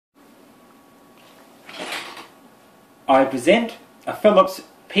I present a Philips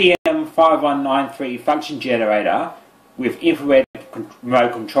PM5193 function generator with infrared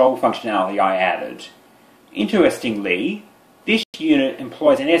remote control functionality I added. Interestingly, this unit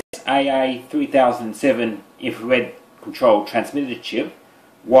employs an SAA3007 infrared control transmitter chip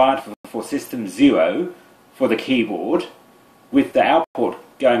wired for system 0 for the keyboard, with the output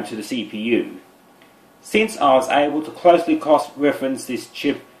going to the CPU. Since I was able to closely cross-reference this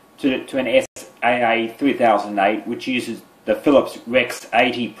chip to an SAA3008 which uses the Philips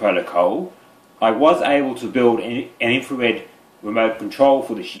REX80 protocol, I was able to build an infrared remote control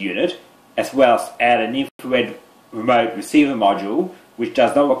for this unit, as well as add an infrared remote receiver module which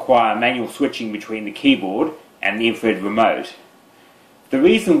does not require manual switching between the keyboard and the infrared remote. The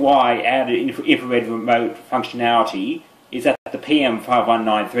reason why I added infrared remote functionality is that the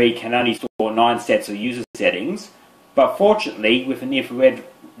PM5193 can only store 9 sets of user settings, but fortunately with an infrared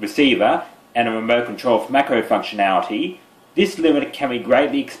receiver and a remote control for macro functionality, this limit can be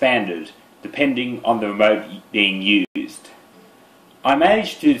greatly expanded depending on the remote being used. I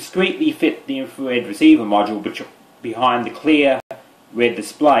managed to discreetly fit the infrared receiver module behind the clear red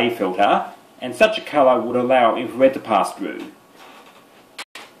display filter, and such a colour would allow infrared to pass through.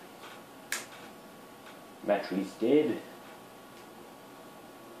 Battery's dead.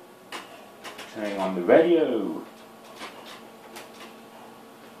 Turning on the radio.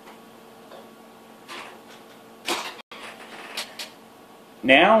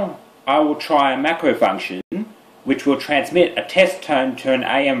 Now I will try a macro function which will transmit a test tone to an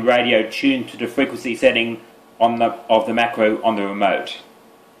AM radio tuned to the frequency setting of the macro on the remote.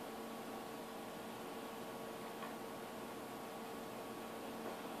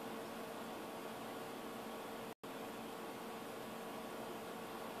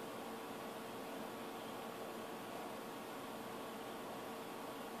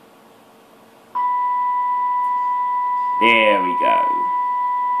 There we go.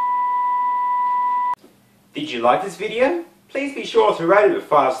 Did you like this video? Please be sure to rate it with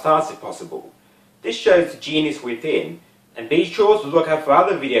 5 stars if possible. This shows the genius within, and be sure to look out for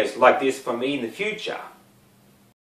other videos like this from me in the future.